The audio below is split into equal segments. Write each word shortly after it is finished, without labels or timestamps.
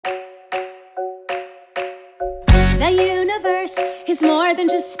The universe is more than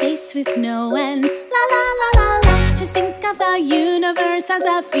just space with no end. La la la la la. Just think of the universe as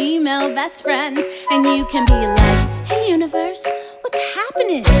a female best friend, and you can be like, hey universe, what's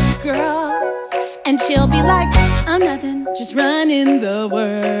happening, girl? And she'll be like, I'm nothing, just running the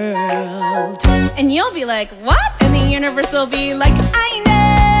world. And you'll be like, what? And the universe will be like, I know.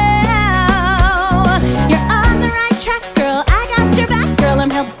 You're on the right track, girl. I got your back, girl. I'm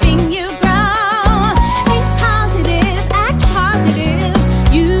helping you grow. Think positive, act positive.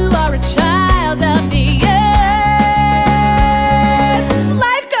 You are a child of the earth.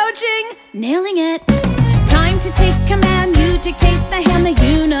 Life coaching, nailing it. Time to take command. You dictate the hand, the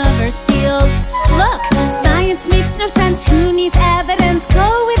universe deals. Look, science makes no sense. Who needs evidence?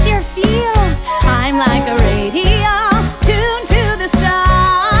 Go with your feels. I'm like a radio, tuned to the stars.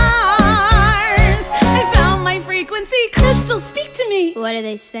 I found my frequency. Crystals, speak to me. What are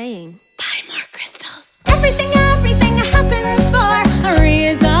they saying? Buy more crystals. Everything happens for a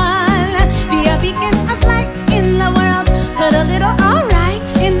reason. Be a beacon of light in the world. Put a little alright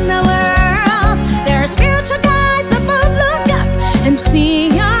in the world. There are spiritual guides above. Look up and see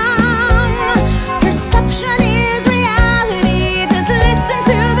them. Perception is reality. Just listen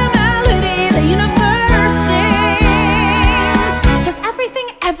to the melody the universe sings. 'Cause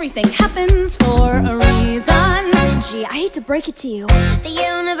everything happens for a reason. Gee, I hate to break it to you. The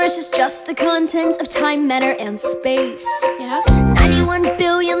universe is just the contents of time, matter, and space. Yeah? 91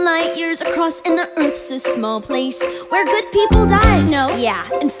 billion light years across, and the Earth's a small place where good people die. No. Yeah,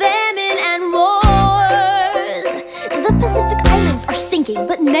 and famine and wars. The Pacific Islands are sinking,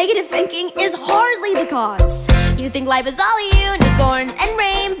 but negative thinking is hardly the cause. You think life is all unicorns and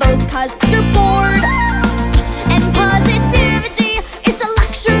rainbows 'cause you're bored. And positivity is a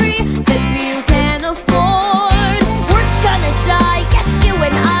luxury that few can afford. We're gonna die, yes, you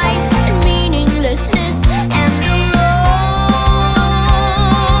and I, and meaninglessness and alone.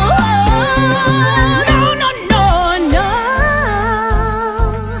 No, no, no, no.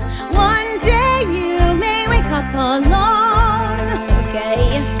 One day you may wake up alone.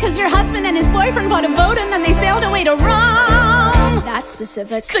 Okay, 'Cause your husband and his boyfriend bought a boat and then they sailed away to Rome. that's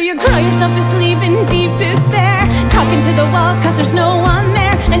specific. So you cry yourself to sleep in deep despair, talking to the walls 'cause there's no one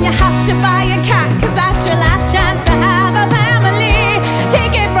there. And you have to buy a cat 'cause that's your last chance to have a family.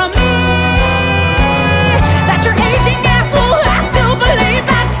 Take it from me that your aging ass will have to believe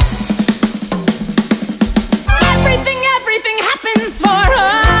that everything happens for a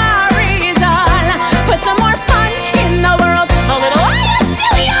reason. Put some more fun in the world, a little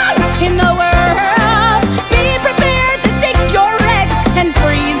in the world. Be prepared to take your eggs and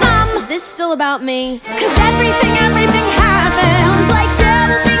freeze them. Is this still about me? 'Cause everything happens. Sounds like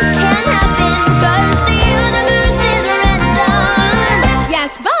terrible things can happen because the universe is random.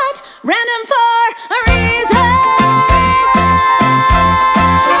 Yes, but random